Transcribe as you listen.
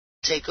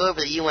take over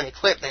the UN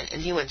equipment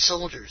and UN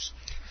soldiers.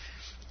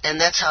 And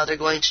that's how they're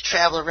going to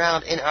travel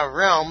around in our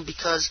realm,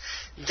 because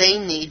they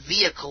need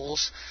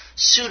vehicles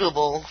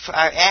suitable for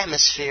our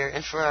atmosphere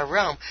and for our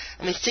realm.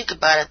 I mean, think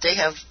about it.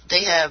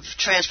 They have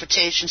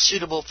transportation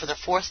suitable for the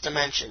fourth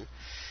dimension.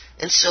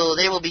 And so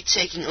they will be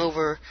taking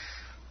over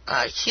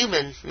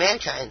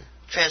mankind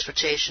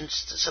transportation,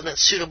 something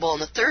that's suitable in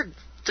the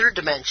third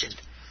dimension.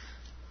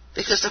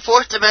 Because the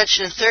fourth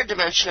dimension and third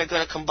dimension are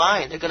going to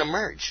combine. They're going to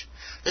merge.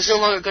 There's no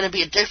longer going to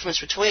be a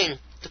difference between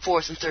the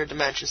fourth and third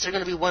dimensions. They're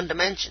going to be one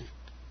dimension.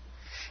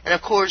 And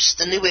of course,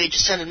 the New Age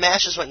Ascended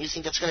Masters want you to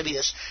think that's going to be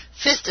this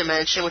fifth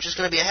dimension, which is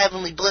going to be a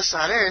heavenly bliss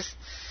on Earth.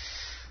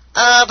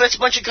 But it's a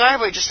bunch of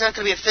garbage. It's not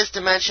going to be a fifth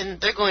dimension.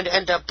 They're going to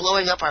end up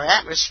blowing up our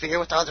atmosphere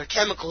with all their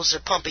chemicals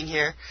they're pumping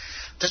here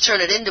to turn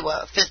it into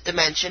a fifth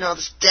dimension. All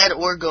this dead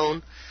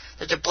orgone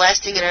that they're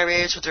blasting in our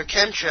ears with their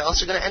chemtrails.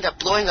 They're going to end up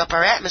blowing up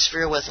our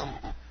atmosphere with them.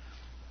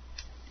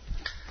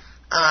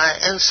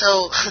 And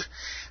so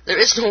there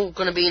is going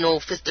to be no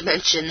fifth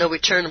dimension, no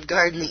return of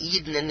Garden of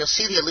Eden, and you'll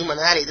see the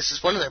Illuminati. This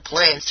is one of their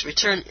plans, to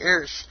return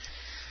Earth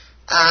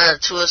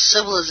to a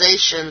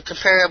civilization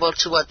comparable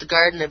to what the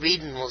Garden of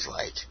Eden was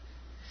like.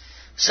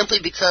 Simply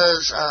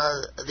because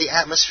the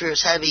atmosphere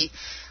is heavy,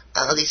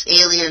 these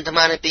alien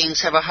demonic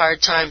beings have a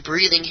hard time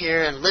breathing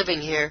here and living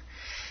here,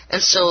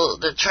 and so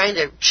they're trying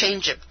to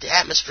change the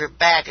atmosphere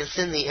back and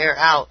thin the air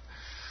out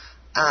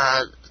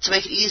to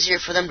make it easier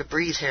for them to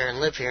breathe here and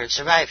live here and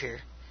survive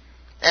here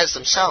as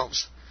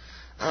themselves.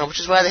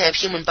 Which is why they have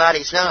human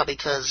bodies now,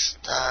 because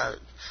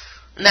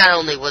not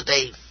only would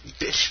they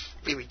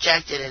be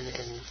rejected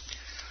and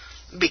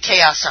be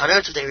chaos on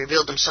Earth if they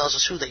revealed themselves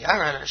as who they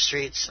are on our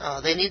streets,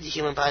 they need the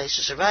human bodies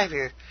to survive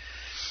here.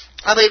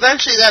 But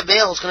eventually that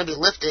veil is going to be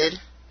lifted,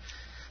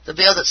 the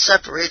veil that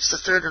separates the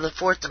third and the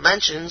fourth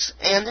dimensions,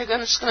 and they're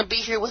just going to be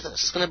here with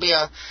us. It's going to be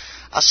a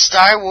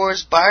Star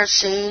Wars bar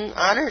scene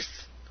on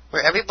Earth,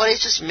 where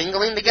everybody's just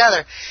mingling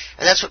together.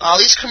 And that's what all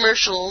these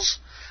commercials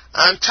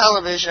on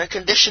television are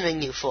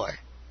conditioning you for.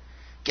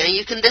 Getting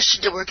you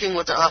conditioned to working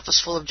with an office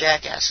full of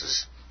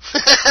jackasses.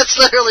 That's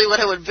literally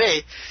what it would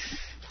be.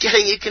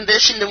 Getting you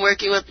conditioned and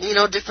working with,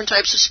 different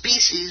types of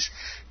species,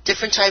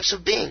 different types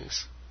of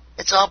beings.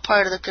 It's all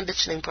part of the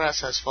conditioning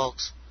process,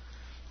 folks.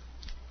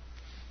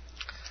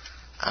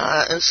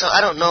 And so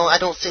I don't know. I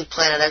don't think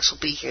Planet X will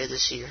be here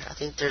this year. I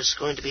think there's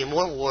going to be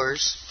more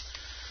wars.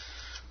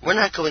 We're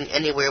not going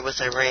anywhere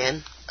with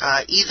Iran.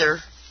 Either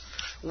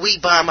we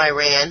bomb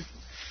Iran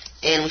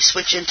and we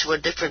switch into a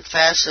different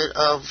facet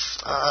of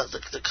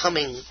the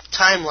coming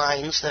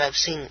timelines that I've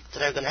seen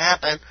that are going to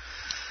happen,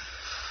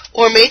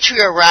 or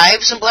Matri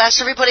arrives and blasts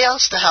everybody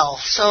else to hell.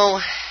 So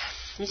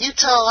you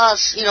tell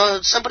us,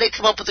 somebody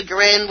come up with a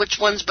grand which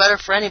one's better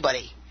for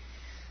anybody.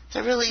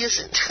 There really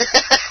isn't.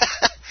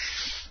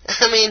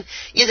 I mean,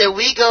 either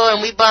we go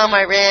and we bomb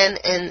Iran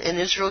and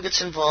Israel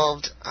gets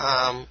involved,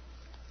 and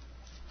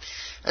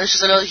this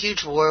is another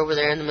huge war over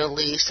there in the Middle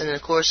East, and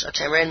of course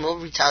Iran will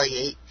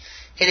retaliate,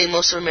 hitting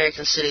most of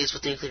American cities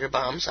with nuclear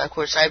bombs. Of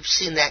course, I've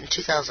seen that in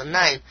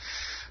 2009,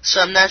 so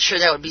I'm not sure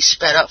that would be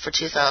sped up for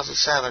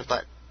 2007,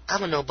 but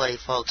I'm a nobody,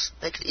 folks.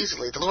 They could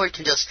easily, the Lord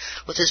can just,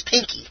 with his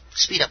pinky,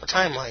 speed up a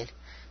timeline.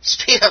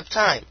 Speed up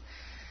time.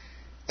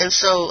 And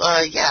so,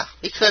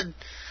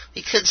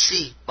 we could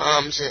see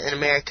bombs in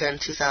America in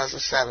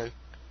 2007.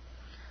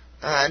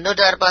 No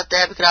doubt about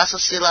that. We could also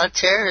see a lot of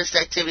terrorist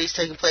activities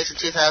taking place in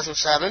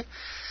 2007,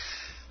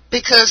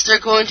 because they're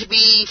going to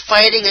be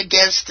fighting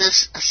against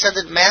this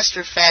Ascended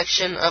Master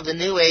faction of the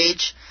New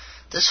Age,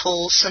 this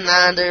whole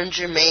Sananda and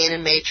Germain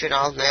and Matri,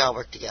 and they all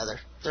work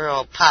together. They're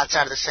all pots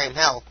out of the same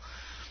hell.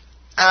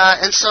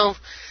 And so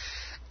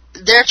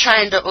they're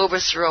trying to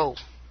overthrow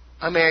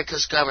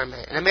America's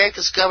government. And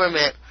America's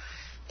government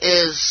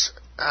is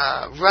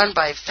run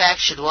by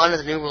faction 1 of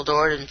the New World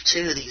Order, and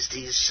 2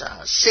 these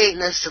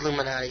Satanist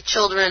Illuminati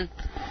children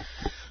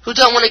who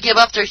don't want to give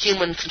up their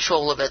human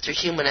control of it, their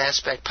human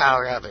aspect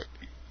power of it,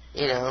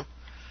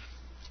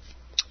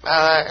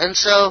 and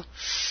so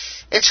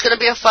it's going to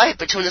be a fight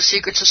between the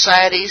secret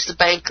societies, the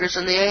bankers,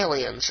 and the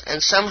aliens.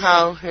 And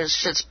somehow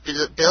there's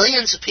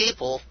billions of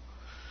people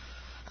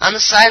on the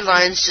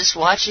sidelines just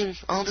watching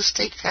all this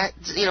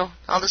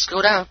all this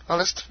go down, all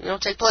this,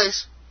 take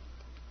place.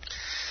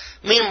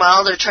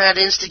 Meanwhile, they're trying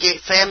to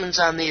instigate famines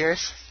on the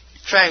earth,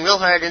 trying real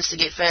hard to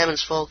instigate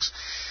famines, folks.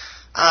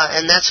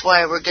 And that's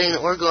why we're getting the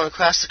Orgone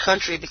across the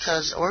country,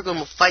 because Orgone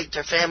will fight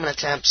their famine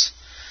attempts.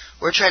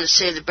 We're trying to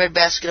save the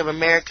breadbasket of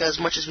America as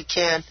much as we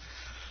can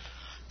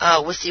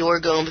with the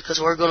Orgone, because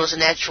Orgone is a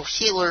natural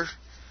healer.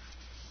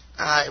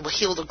 It will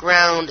heal the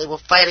ground. It will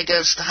fight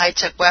against the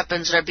high-tech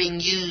weapons that are being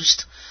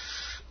used,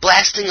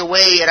 blasting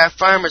away at our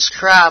farmers'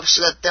 crops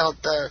so that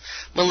the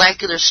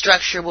molecular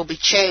structure will be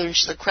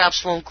changed, the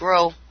crops won't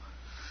grow.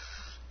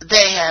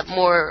 They have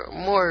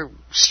more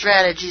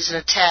strategies and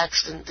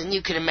attacks than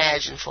you can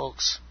imagine,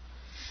 folks.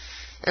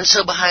 And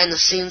so behind the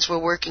scenes, we're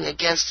working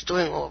against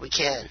doing what we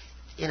can,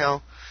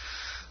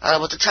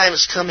 But the time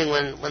is coming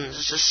when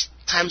there's just,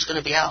 time's going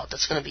to be out.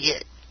 That's going to be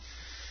it.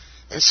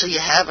 And so you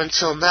have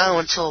until now,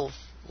 until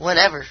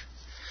whenever,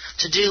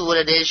 to do what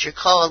it is you're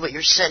called, what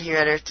you're sent here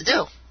on earth to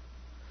do.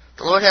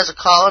 The Lord has a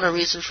call and a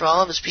reason for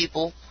all of His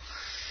people.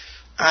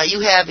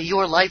 You have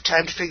your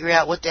lifetime to figure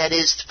out what that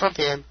is from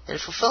Him and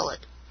fulfill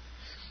it,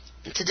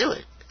 and to do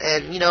it.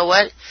 And you know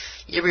what?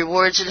 Your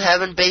rewards in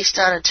heaven based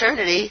on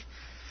eternity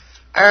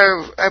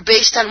are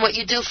based on what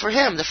you do for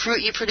Him, the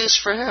fruit you produce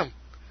for Him.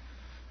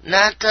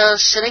 Not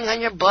sitting on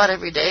your butt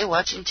every day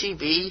watching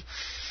TV,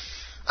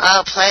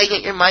 playing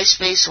at your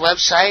MySpace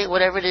website,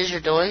 whatever it is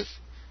you're doing.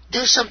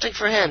 Do something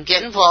for Him.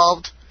 Get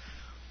involved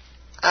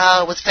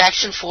with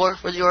Faction 4,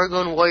 with the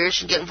Oregon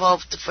Warriors, and get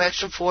involved with the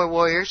Faction 4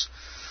 Warriors.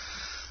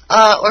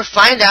 Or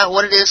find out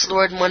what it is the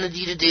Lord wanted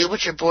you to do,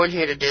 what you're born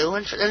here to do,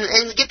 and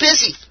get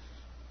busy.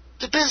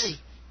 Get busy.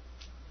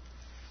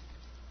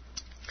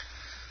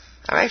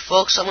 Alright,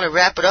 folks, I'm going to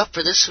wrap it up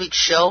for this week's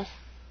show.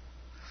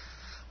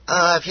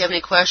 If you have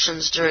any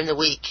questions during the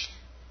week,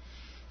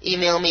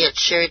 email me at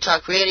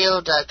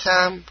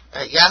SherryTalkRadio.com,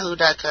 at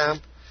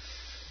Yahoo.com,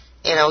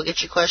 and I will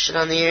get your question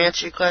on the air,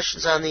 answer your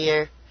questions on the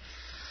air.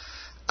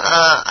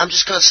 I'm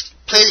just going to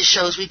play the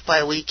shows week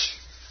by week.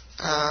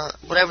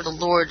 Whatever the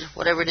Lord,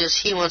 whatever it is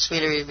He wants me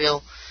to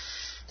reveal,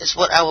 is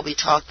what I will be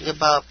talking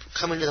about,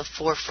 coming to the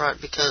forefront,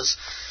 because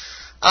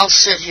I'll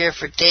sit here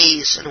for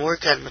days and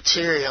work on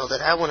material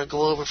that I want to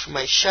go over for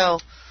my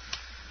show,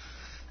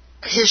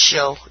 His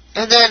show,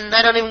 and then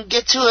I don't even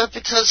get to it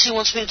because He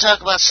wants me to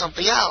talk about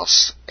something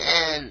else,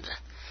 and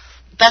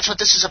that's what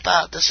this is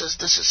about. This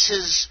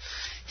is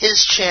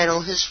His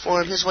channel, His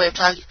form, His way of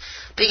talking,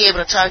 being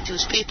able to talk to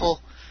His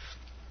people.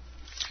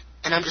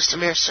 And I'm just a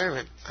mere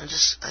servant. I'm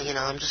just a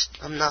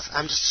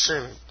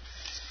servant.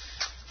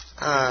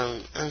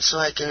 And so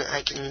I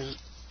can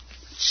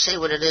say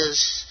what it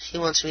is He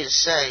wants me to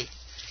say.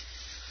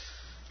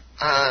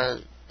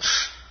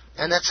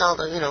 And that's all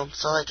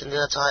that's all I can do.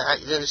 That's all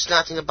it's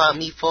nothing about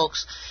me,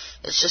 folks.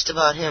 It's just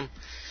about Him.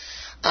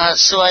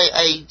 So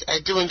I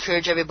do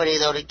encourage everybody,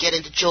 though, to get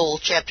into Joel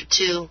chapter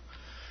 2,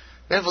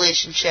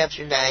 Revelation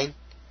chapter 9.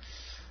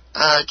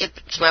 Get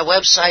to my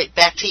website,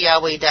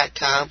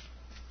 backtoyahweh.com.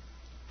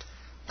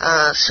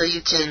 So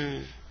you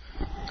can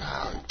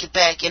get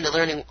back into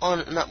learning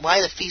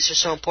why the feasts are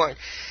so important.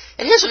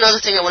 And here's another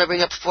thing I want to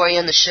bring up before I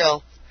end the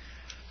show.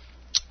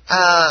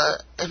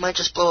 It might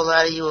just blow a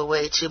lot of you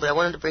away, too, but I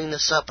wanted to bring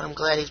this up, and I'm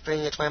glad He's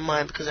bringing it to my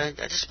mind, because I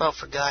just about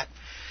forgot.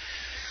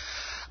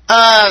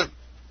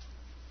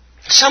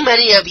 So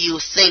many of you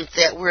think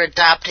that we're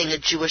adopting a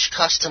Jewish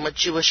custom, a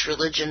Jewish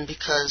religion,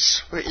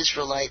 because we're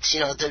Israelites.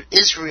 The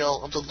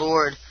Israel of the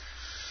Lord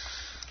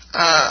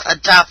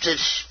adopted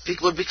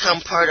would become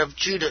part of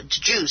the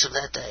Jews of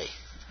that day.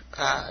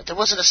 There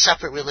wasn't a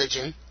separate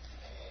religion,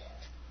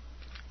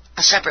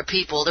 a separate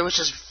people. There was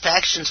just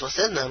factions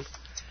within them.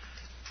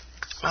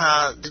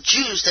 The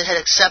Jews that had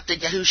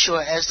accepted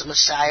Yahushua as the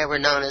Messiah were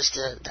known as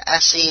the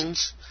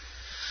Essenes.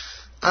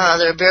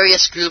 There are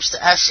various groups, the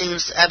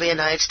Essenes, the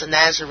Ebionites, the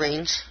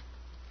Nazarenes.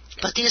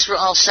 But these were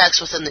all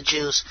sects within the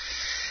Jews.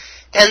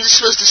 And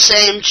this was the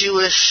same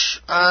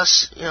Jewish,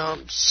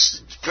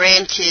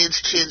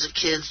 grandkids, kids of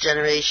kids,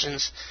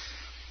 generations,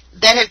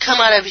 that had come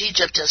out of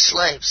Egypt as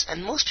slaves.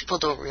 And most people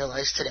don't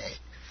realize today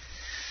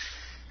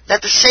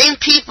that the same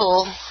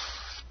people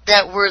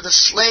that were the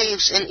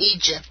slaves in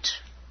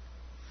Egypt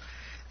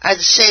are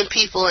the same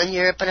people in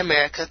Europe and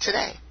America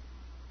today.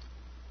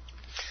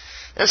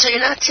 And so you're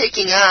not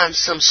taking on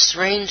some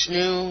strange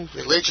new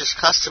religious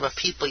custom of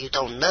people you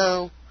don't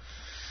know.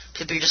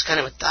 People you're just kind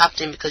of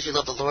adopting because you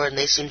love the Lord and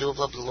they seem to have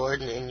loved the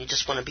Lord and you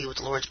just want to be with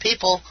the Lord's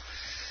people.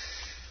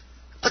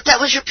 But that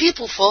was your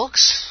people,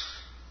 folks.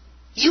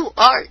 You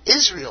are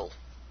Israel.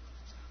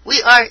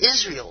 We are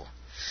Israel.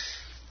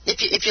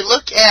 If you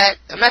look at,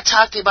 I'm not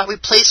talking about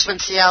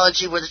replacement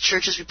theology where the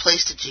churches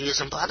replaced the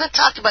Jews, I'm not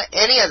talking about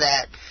any of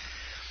that.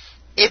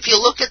 If you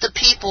look at the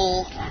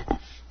people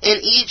in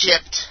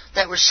Egypt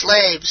that were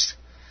slaves,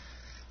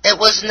 it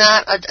was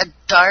not a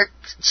dark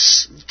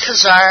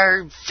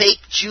Khazar fake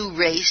Jew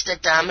race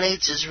that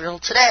dominates Israel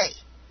today.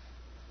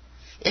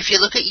 If you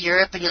look at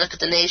Europe and you look at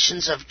the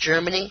nations of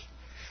Germany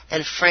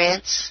and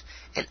France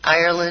and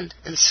Ireland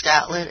and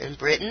Scotland and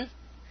Britain,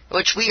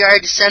 which we are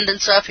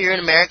descendants of here in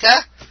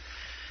America,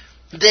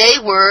 they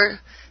were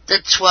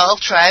the 12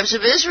 tribes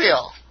of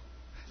Israel.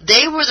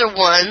 They were the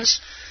ones,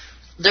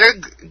 their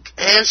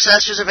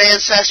ancestors of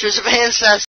ancestors of ancestors